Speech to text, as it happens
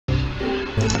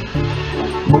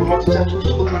Bonjour à tous,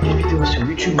 aujourd'hui une vidéo sur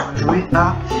YouTube, on va jouer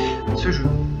à ce jeu,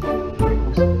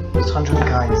 Stranger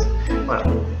Guys. Voilà,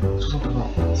 tout simplement,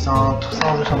 c'est un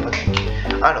jeu sympathique.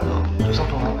 Alors, tout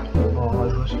simplement, on va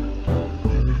jouer sur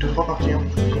 2-3 parties.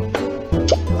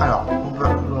 Alors, on va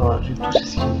voir, j'ai tous ces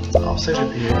skins. Alors ça j'ai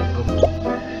payé,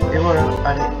 et voilà,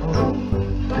 allez, on joue.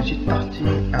 Petite partie.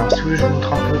 Alors si vous voulez je vous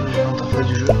montre un peu l'interface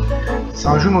du jeu. C'est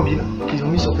un jeu mobile qu'ils ont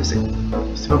mis sur PC.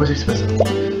 C'est pas possible que c'est pas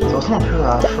ça. Ça ressemble un peu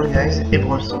à Fall Guys et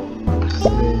Brawl Stars.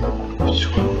 C'est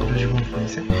sur le jeu que vous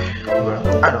connaissez. Voilà.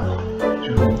 Alors, je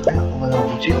vais vous montrer. On va dans la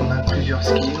boutique, on a plusieurs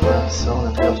skins, on a ça, on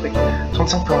a plusieurs trucs.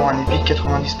 35 pour avoir un épique,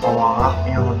 90 pour avoir un rare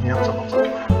et un ordinaire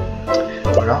 55.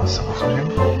 Voilà, 50 centimes.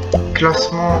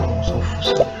 Classement, on s'en fout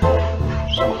ça.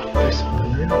 C'est un peu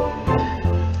nul.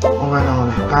 On va dans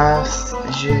le pass,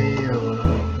 j'ai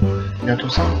bientôt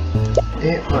ça.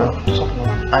 Et voilà, tout simplement.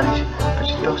 Allez,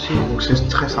 petite partie, donc c'est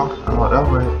très simple. Alors là,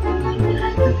 voilà,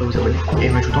 je vais pas vous abonner. Et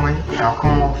m'ajouter en ami. Alors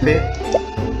comment on fait?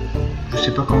 Je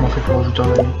sais pas comment on fait pour ajouter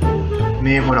en ami.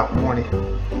 Mais voilà, bon allez.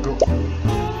 Go.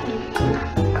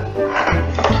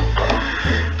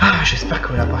 Ah, j'espère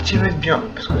que la partie va être bien.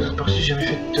 Parce que cette partie, j'ai jamais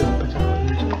fait de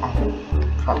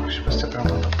enfin, je sais pas si ça peut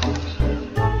entendre.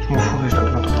 Je m'en fous, mais je dois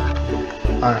pas l'entendre.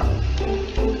 Voilà.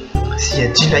 S'il y a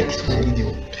 10 likes sur cette vidéo,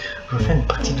 je vais faire une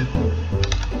partie 2.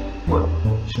 Voilà.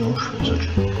 Sinon, je fais autre chose.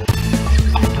 Si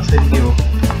vous aimez bien cette vidéo,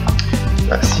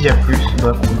 bah, s'il y a plus,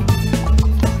 bah cool.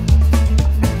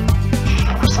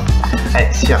 Simple.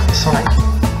 Allez, s'il y a 100 likes,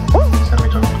 ça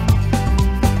m'étonne.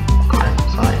 Quand même,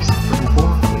 100 likes, c'est un peu beaucoup,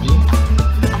 je vous dis.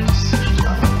 Je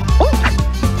dirais.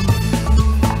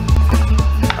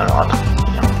 Alors, attends,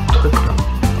 il y a un truc là.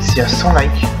 S'il y a 100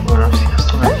 likes, voilà, s'il y a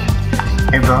 100 likes.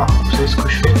 Et bah, vous savez ce que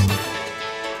je fais?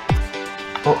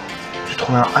 Oh, j'ai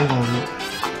trouvé un high dans le jeu.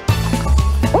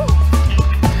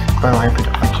 Bah non, rien plus de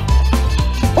high.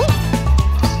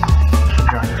 Je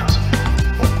vais arrêter de faire ça.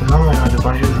 Bon, non, mais j'arrête de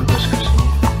parler du jeu parce que sinon...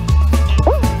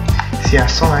 S'il y a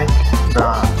 100 likes,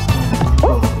 bah... Vous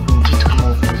me dites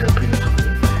comment vous appelez le truc.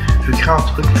 Je crée un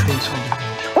truc, je fais une sorte de...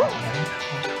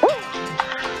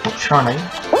 Bon, je fais un live.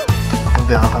 On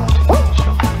verra pas maintenant.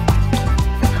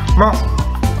 Mince!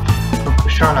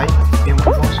 Je fais un live et on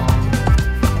peut voir sur une vidéo.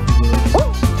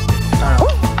 Alors,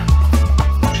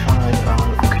 je fais un live, alors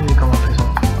aucune idée comment on fait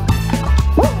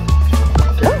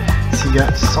ça. S'il y a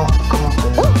 100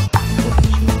 commentaires,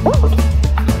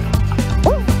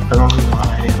 ah non, je vais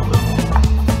aller dans le...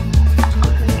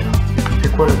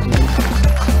 C'est quoi le vidéo?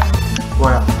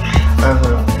 Voilà. Voilà.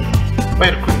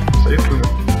 Ouais, le coup. Salut le coup.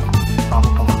 Pardon,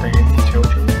 t'as gagné, ciao,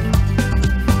 ciao.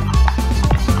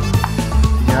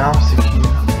 Il y a un, c'est qui?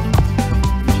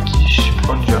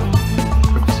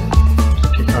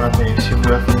 Si vous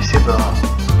la connaissez, bah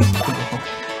cool.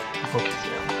 Ok,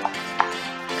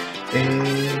 c'est et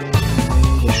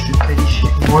je suis qualifié.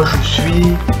 Moi je suis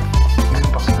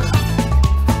parce que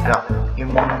alors et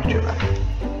mon YouTube,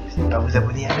 c'est pas vous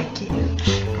abonner avec qui.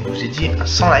 Je vous ai dit à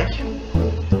 100 likes.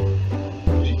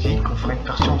 J'ai dit qu'on ferait une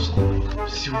partie ensemble.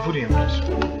 Si vous voulez, bien sûr.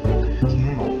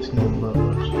 Sinon non, sinon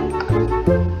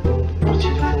partie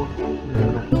de vous.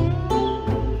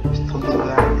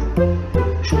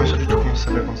 Je suis pas sûr du tout comment ça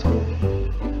s'appelle comme ça.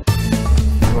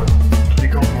 Voilà. Tous les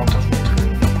cas en commentaire, je vous mettrai.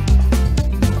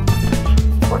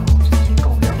 Ouais, c'est pas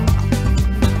bien.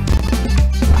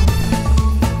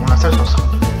 On installe sur ça.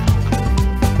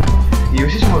 Il est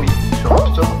aussi sur mobile, sur App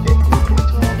Store et Google Play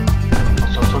Store.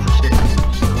 Sur Store, je sais.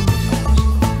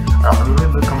 Alors, le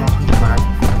web comme un truc de malade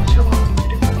sur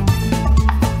téléphone.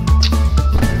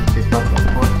 Je sais pas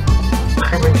pourquoi.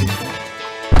 Très bonne question.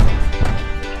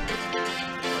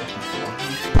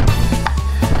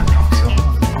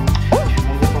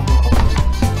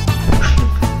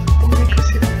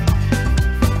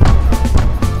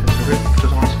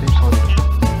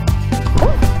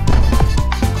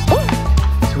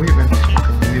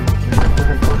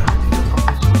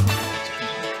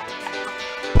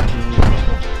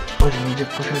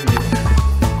 Prochaine vidéo.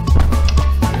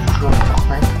 Je joue à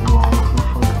Fortnite ou en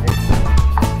Fortnite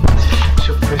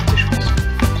sur PlayStation.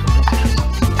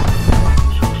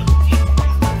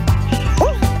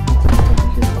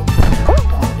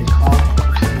 Prendre l'écran,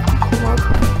 c'est beaucoup trop mal.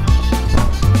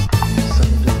 Ça me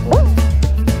déprime.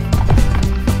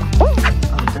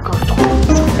 Ah d'accord, j'ai trouvé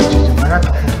de malade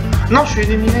par contre. Non, je suis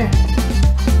éliminé.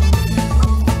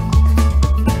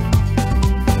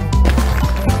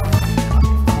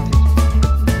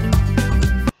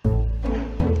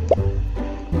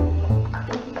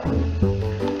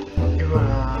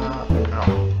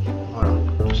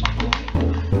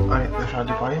 J'arrête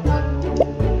de parler, moi.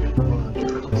 Voilà, tu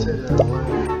fais 16, ouais.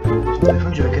 Sur le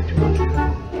téléphone, j'ai 4 minutes.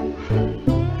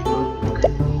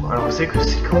 Alors vous savez que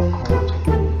c'est quand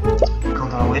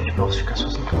dans la web tu peux avoir jusqu'à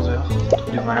 75 heures, un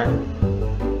truc de malade.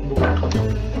 Beaucoup trop bien.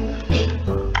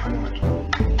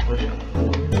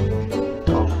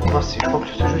 Alors pour voir si je crois que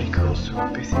ce jeu il commence sur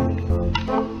PC.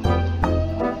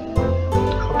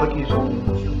 Je crois pas qu'il est sur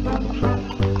console.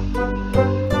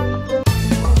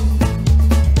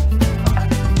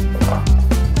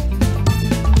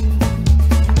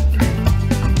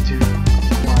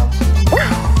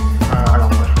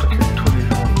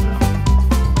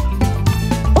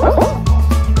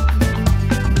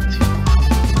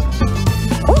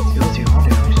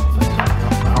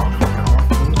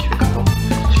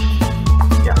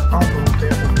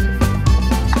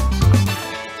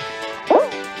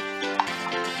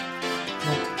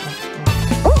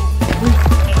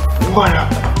 Voilà,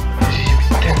 j'ai eu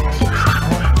tellement de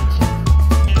changements, je me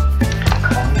dis,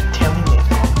 comment on est terminé,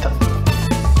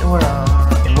 et voilà,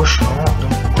 et moi je suis vraiment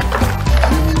donc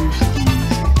plus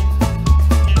stylisé.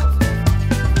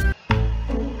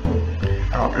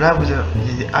 Alors là, il y a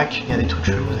des hacks, il y a des trucs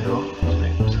chelous, vous allez voir,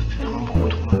 ça fait vraiment beaucoup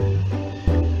trop mal.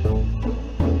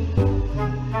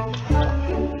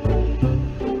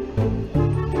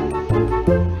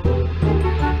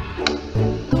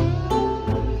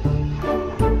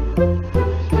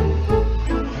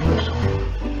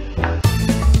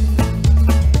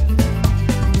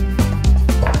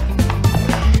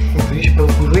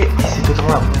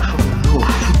 La première fois que je joue au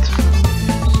foot.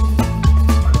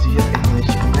 C'est-à-dire que mon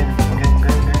équipe on gagne.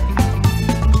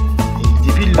 Et il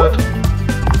est débile l'autre.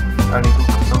 Allez go.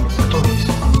 Non mais attends, mais ils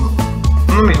sont en train de...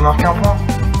 Non mais ils ont marqué un point.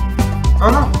 Ah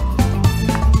non.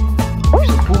 Ils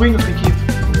sont pourris notre équipe.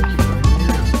 Notre équipe est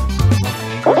nulle.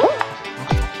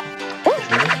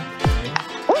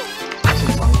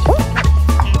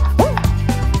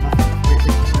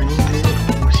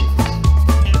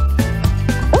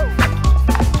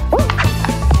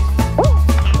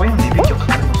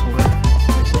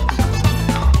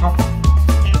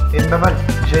 Je vais pas mal,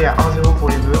 déjà il y a 1-0 pour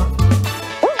les Bleus.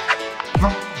 Non,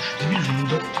 je suis débile, je me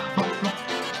donne. Non, non.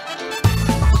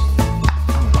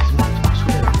 C'est bon, ça m'a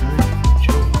saoulé là. Tu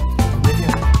vois, vous me mettez.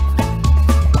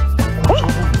 On s'en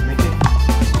fout, vous me mettez.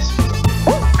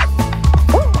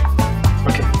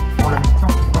 Ok, on la met.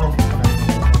 Non,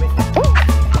 on la met.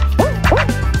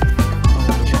 On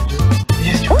a déjà 2.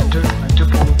 Yes, tu as 2. On a 2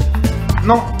 pour nous.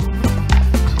 Non.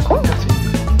 C'est trop bien, c'est nul.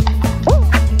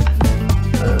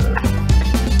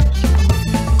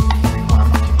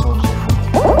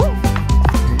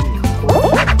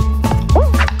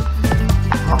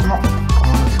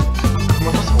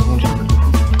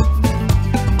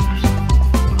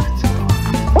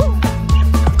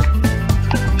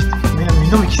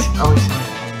 Non mais qui c'est... Ah oui c'est vrai.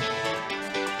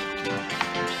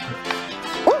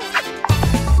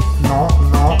 Non,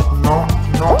 non, non,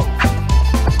 non.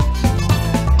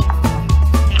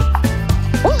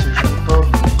 Ce jeu n'est pas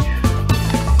objectif.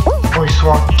 Oh ils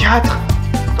sont à 4.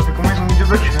 T'as vu comment ils ont mis 2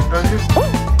 bugs, j'ai même pas vu.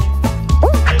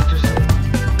 Avec 2 secondes.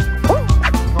 Non.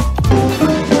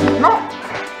 Non.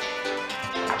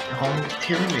 C'est vraiment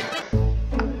terrible.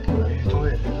 Allez,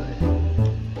 tombez,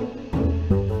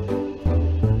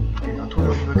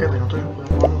 je veux cadrer, bientôt je pourrais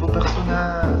avoir un nouveau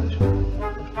personnage.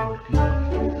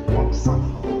 Bon, 5 francs.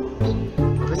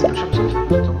 En fait, c'est pas cher parce que ça coûte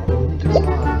totalement 1200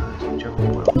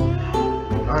 diamants.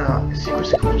 Voilà, et c'est cool,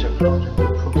 c'est cool, j'ai plein de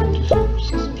diamants. Faut que 200,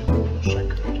 500 diamants pour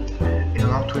chaque. Et on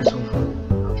a un tous les 5 jours.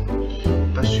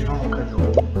 Pas suivant en 4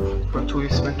 jours. Pas tous les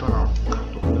semaines, t'en as un.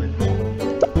 Donc on avait besoin.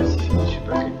 C'est fini, je sais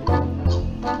pas quel.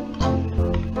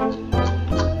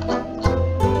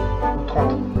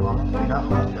 30, vraiment. Et là,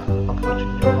 vraiment, il y a un produit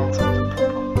de 25.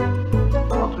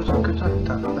 Que t'as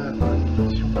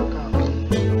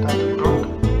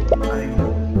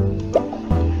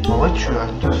en vrai tu as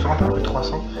 200 à peu près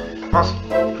 300 mince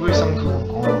tous les 5 jours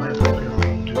en vrai à peu près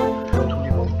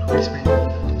tous les semaines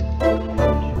à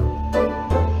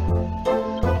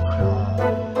peu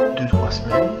près 2-3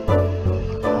 semaines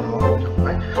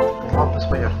ouais, pour moi passe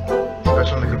royal je suis pas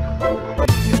sûr de mettre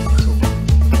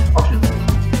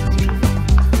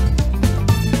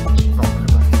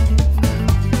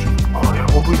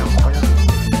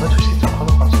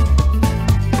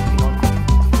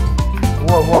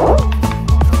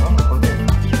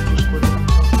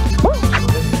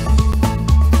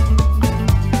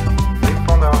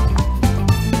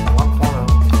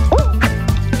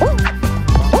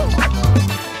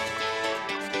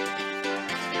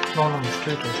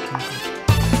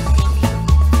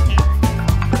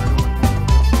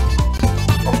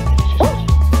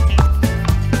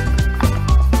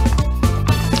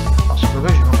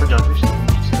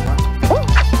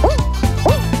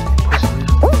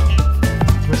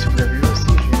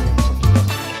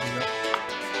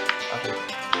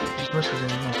Dites-moi si vous avez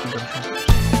mis un truc d'argent.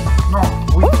 Non,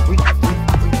 oui, oui, oui,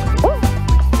 oui. Oh.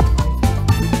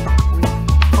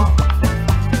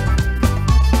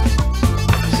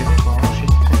 C'est bon, faut ranger.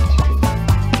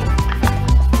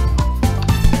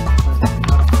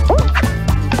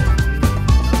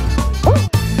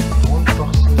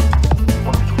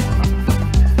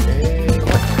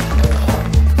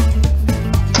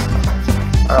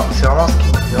 Alors, c'est vraiment ce qui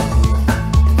me fait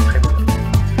très beau.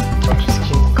 Dans tout ce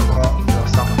qui est grand, genre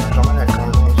c'est un personnage normal avec un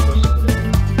long sauce.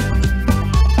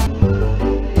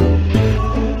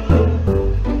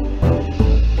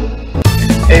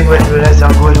 Et ouais, le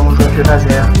laser, go, et on joue avec le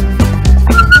laser.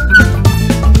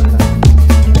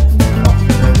 Alors,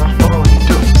 le laser, je pense qu'on est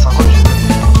 2, 50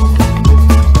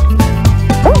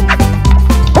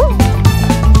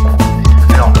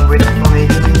 Alors, on est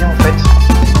éliminé en fait.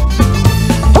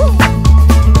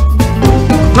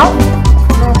 Non,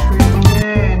 non, je suis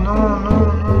éliminé. Non, non, non,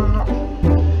 non.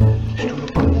 Je suis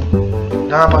toujours pas bon.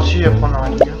 Dans la partie, je vais prendre un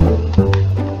radio.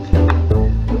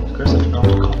 Parce que là, ça fait un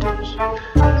truc grand.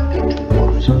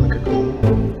 Je sais pas quelques mots.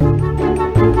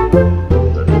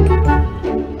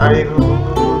 Allez, go, go,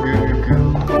 go, go, go,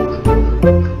 go.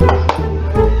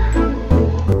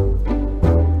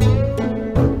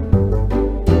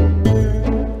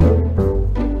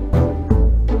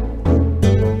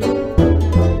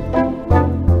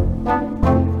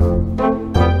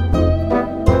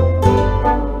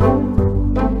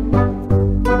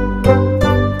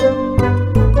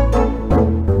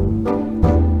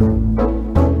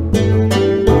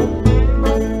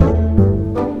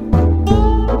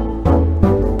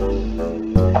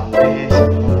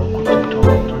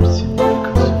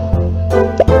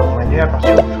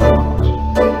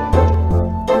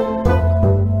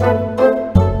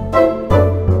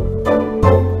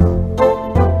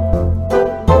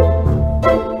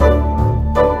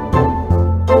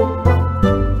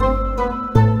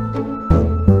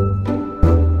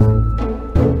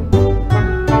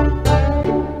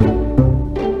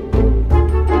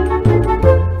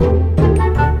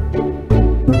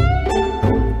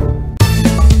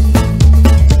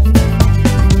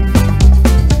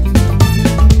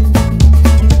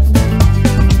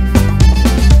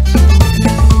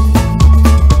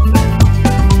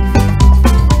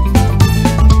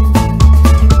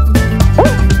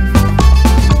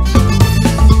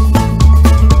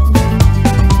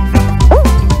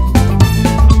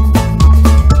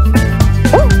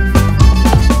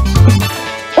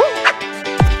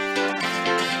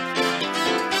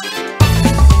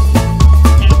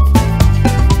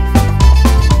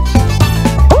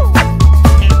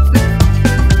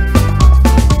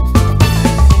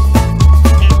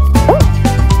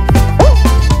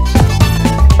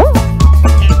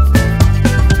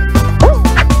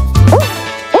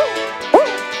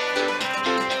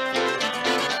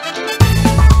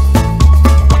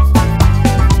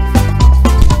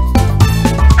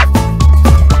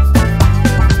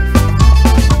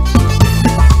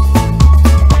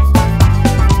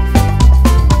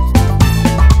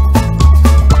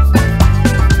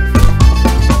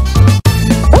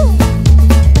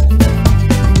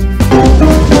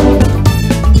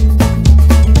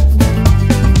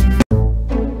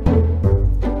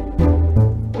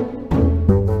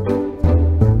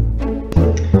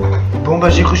 Bah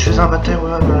j'ai cru que je faisais un bataille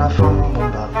royal à la fin. Bon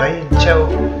bah bye, ciao.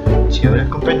 Ciao la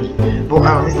compagnie. Bon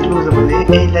alors n'hésitez pas à vous abonner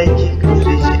et liker, comme je vous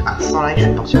l'ai dit, à 100 likes je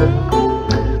suis parti avec vous.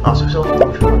 Alors si vous savez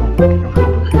comment je fais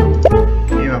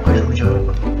et après je vous dirai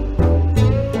quoi.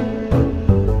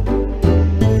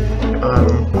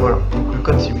 Voilà, donc le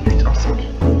code c'est 8815.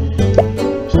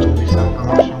 J'ai trouvé ça pas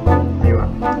marchant. Et voilà.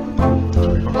 Je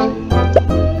vais lancer.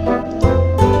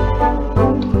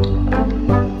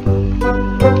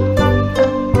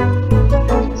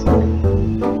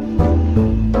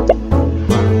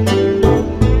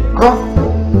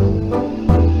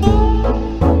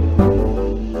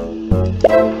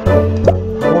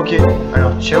 Ok,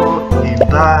 alors ciao et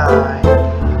bye.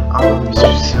 Ah non mais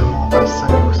c'est seulement à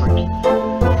 5,5.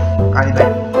 Allez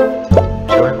bye.